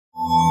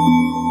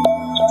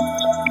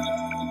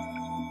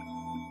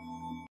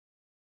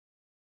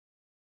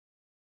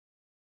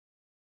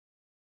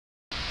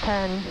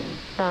10,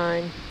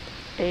 9,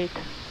 8,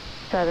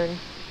 7,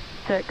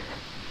 6,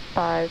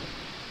 5,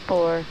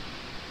 4,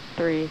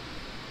 3,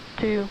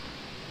 2,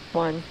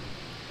 1,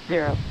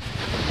 0.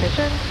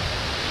 Ignition,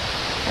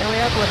 and we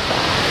have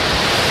liftoff.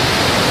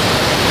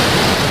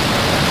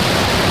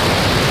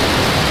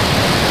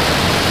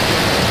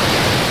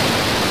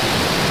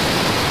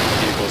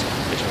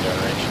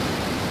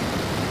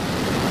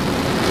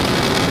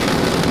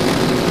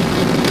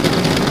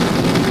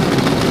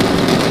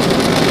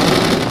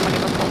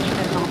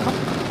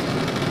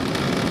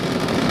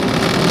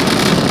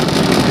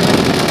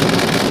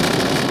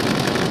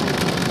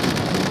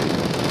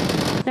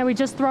 Now we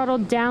just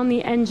throttled down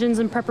the engines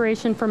in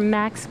preparation for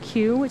max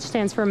Q, which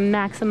stands for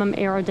maximum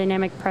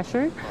aerodynamic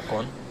pressure.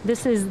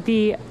 This is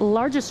the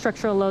largest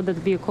structural load that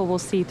the vehicle will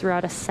see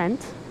throughout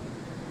ascent.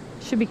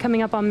 Should be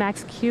coming up on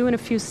max Q in a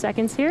few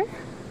seconds here.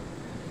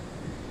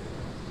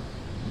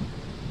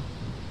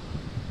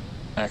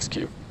 Max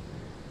Q.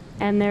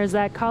 And there's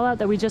that call out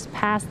that we just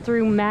passed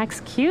through max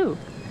Q.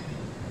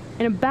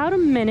 In about a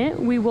minute,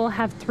 we will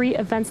have 3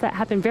 events that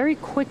happen very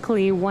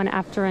quickly, one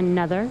after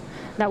another.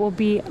 That will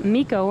be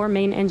MECO, or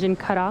main engine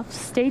cutoff,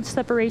 stage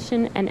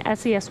separation, and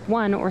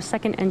SES1, or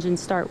second engine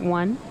start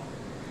 1.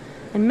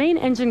 And main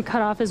engine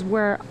cutoff is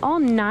where all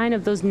 9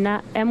 of those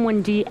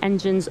M1D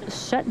engines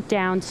shut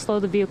down to slow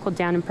the vehicle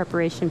down in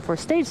preparation for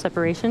stage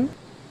separation.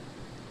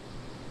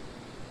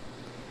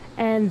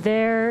 And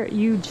there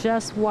you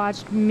just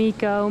watched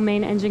MECO,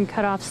 main engine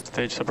cutoff.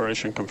 Stage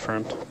separation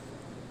confirmed.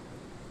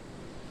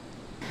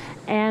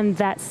 And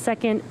that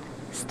second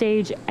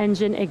stage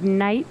engine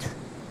ignite.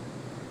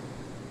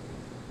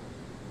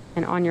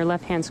 And on your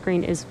left-hand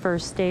screen is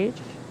first stage,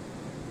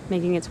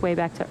 making its way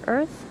back to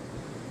Earth.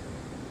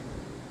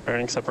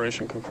 Fairing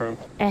separation confirmed.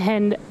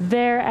 And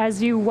there,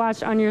 as you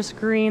watch on your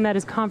screen, that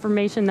is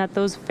confirmation that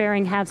those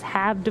fairing halves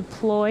have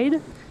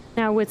deployed.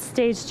 Now with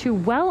stage 2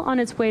 well on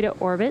its way to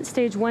orbit,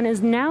 stage 1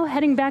 is now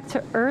heading back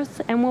to Earth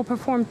and will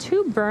perform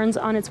 2 burns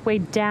on its way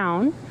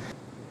down.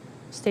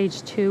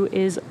 Stage 2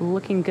 is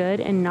looking good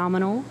and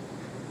nominal.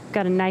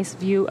 Got a nice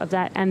view of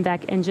that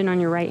MVAC engine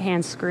on your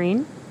right-hand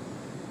screen.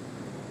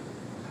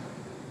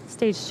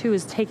 Stage 2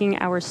 is taking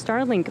our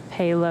Starlink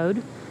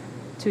payload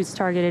to its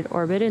targeted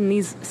orbit, and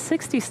these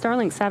 60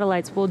 Starlink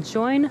satellites will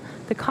join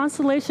the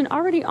constellation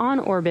already on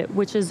orbit,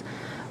 which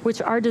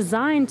are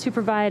designed to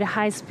provide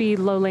high-speed,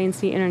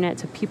 low-latency internet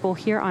to people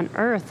here on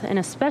Earth, and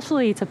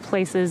especially to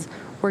places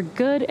where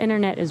good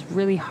internet is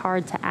really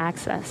hard to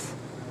access.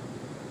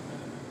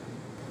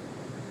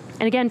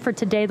 And again, for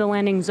today, the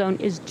landing zone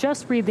is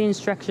just read the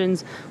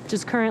instructions, which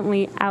is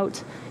currently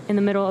out in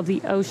the middle of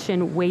the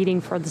ocean waiting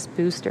for this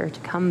booster to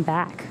come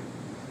back.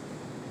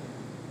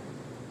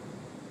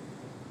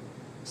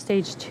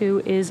 Stage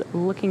 2 is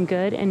looking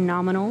good and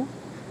nominal.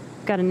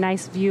 Got a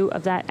nice view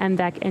of that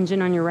MVAC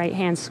engine on your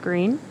right-hand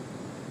screen.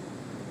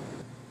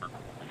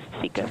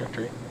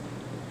 Trajectory.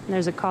 And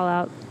there's a call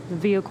out. The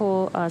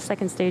vehicle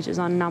second stage is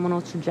on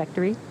nominal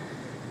trajectory.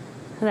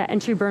 That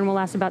entry burn will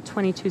last about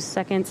 22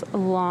 seconds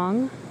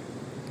long.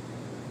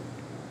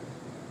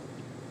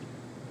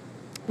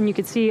 And you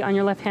can see on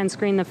your left-hand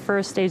screen the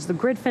first stage, the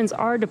grid fins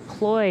are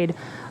deployed,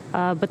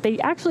 but they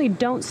actually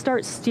don't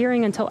start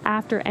steering until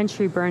after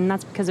entry burn.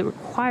 That's because it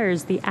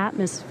requires the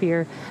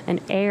atmosphere and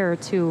air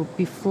to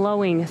be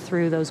flowing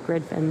through those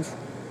grid fins.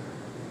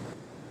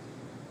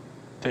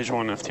 Stage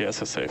 1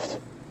 FTS is saved.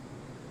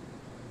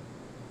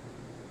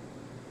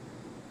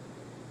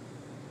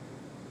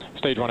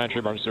 Stage 1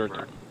 entry burn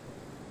start.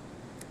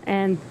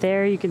 And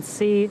there you can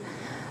see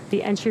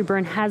the entry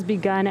burn has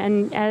begun.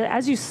 And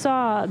as you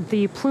saw,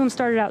 the plume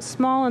started out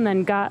small and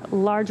then got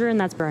larger,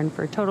 and that's burn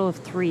for a total of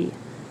 3.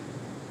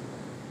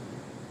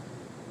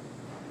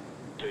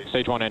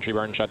 Stage 1 entry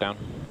burn shut down.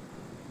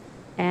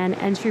 And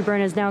entry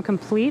burn is now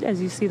complete. As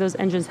you see, those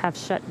engines have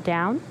shut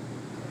down.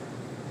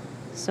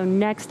 So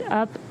next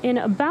up, in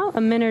about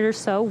a minute or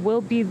so,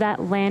 will be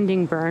that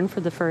landing burn for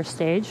the first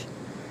stage.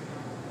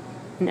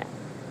 And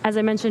as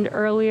I mentioned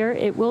earlier,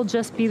 it will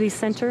just be the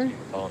center.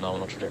 Follow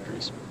nominal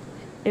trajectories.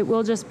 It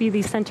will just be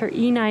the center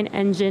E9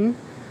 engine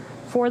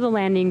for the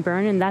landing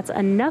burn, and that's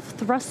enough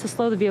thrust to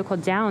slow the vehicle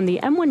down.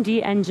 The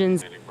M1D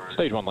engines.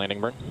 Stage 1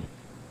 landing burn.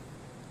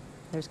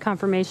 There's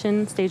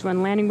confirmation, stage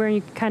 1 landing burn.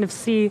 You can kind of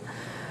see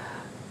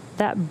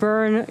that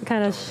burn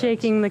kind of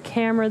shaking the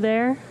camera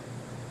there.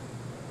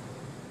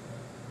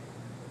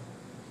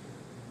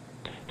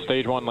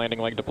 Stage 1 landing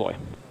leg deploy.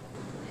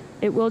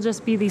 It will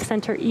just be the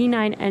center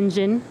E9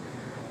 engine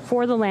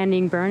for the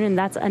landing burn, and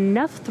that's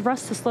enough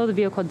thrust to slow the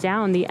vehicle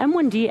down. The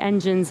M1D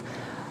engines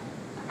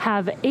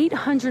have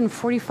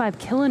 845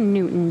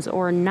 kilonewtons,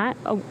 or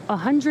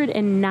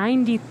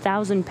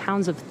 190,000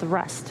 pounds of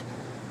thrust.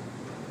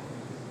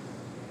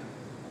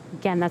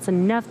 Again, that's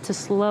enough to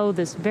slow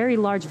this very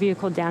large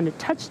vehicle down to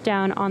touch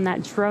down on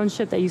that drone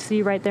ship that you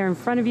see right there in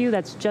front of you.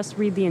 That's just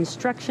read the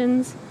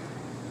instructions.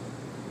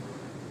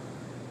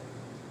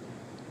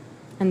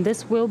 And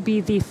this will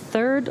be the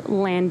 3rd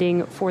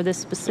landing for this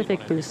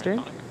specific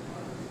booster.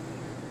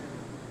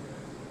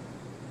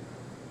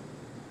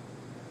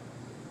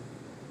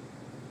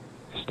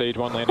 Stage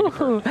 1 landing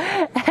confirmed.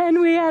 And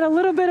we had a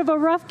little bit of a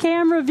rough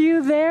camera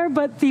view there,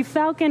 but the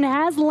Falcon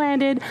has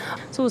landed.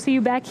 So we'll see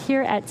you back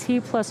here at T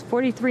plus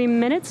 43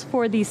 minutes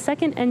for the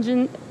second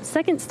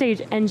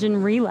stage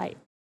engine relight.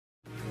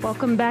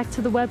 Welcome back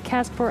to the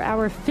webcast for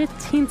our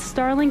 15th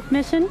Starlink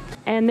mission.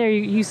 And there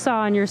you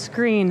saw on your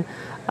screen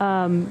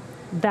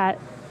that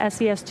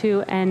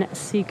SES-2 and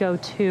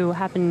SECO-2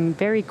 happen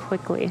very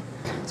quickly.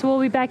 So we'll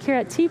be back here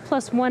at T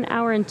plus 1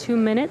 hour and 2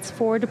 minutes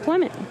for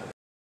deployment.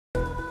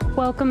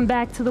 Welcome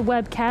back to the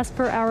webcast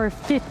for our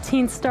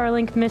 15th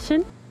Starlink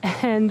mission.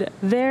 And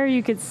there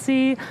you could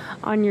see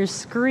on your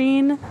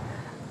screen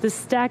the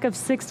stack of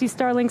 60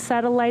 Starlink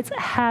satellites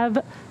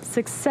have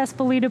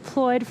successfully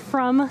deployed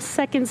from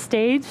second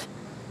stage.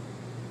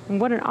 And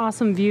what an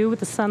awesome view with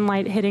the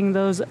sunlight hitting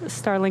those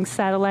Starlink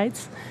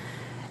satellites.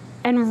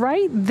 And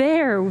right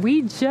there,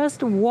 we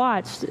just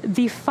watched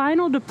the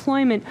final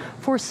deployment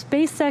for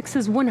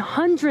SpaceX's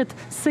 100th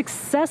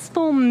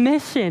successful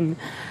mission.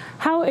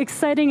 How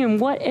exciting and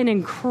what an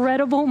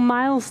incredible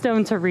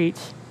milestone to reach.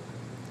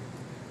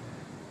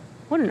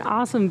 What an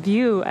awesome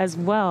view as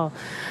well.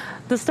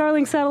 The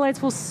Starlink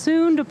satellites will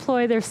soon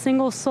deploy their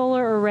single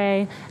solar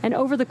array, and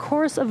over the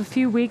course of a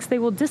few weeks, they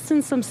will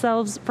distance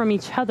themselves from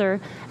each other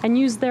and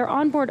use their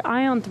onboard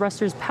ion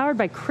thrusters powered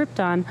by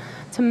Krypton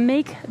to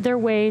make their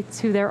way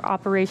to their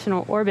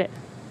operational orbit.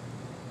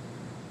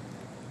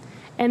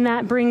 And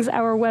that brings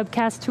our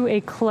webcast to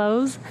a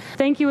close.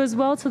 Thank you as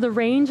well to the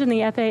Range and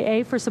the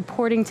FAA for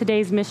supporting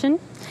today's mission.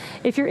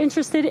 If you're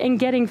interested in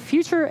getting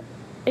future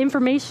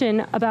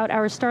information about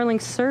our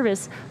Starlink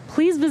service,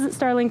 please visit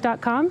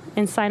starlink.com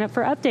and sign up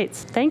for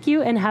updates. Thank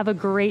you and have a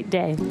great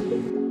day.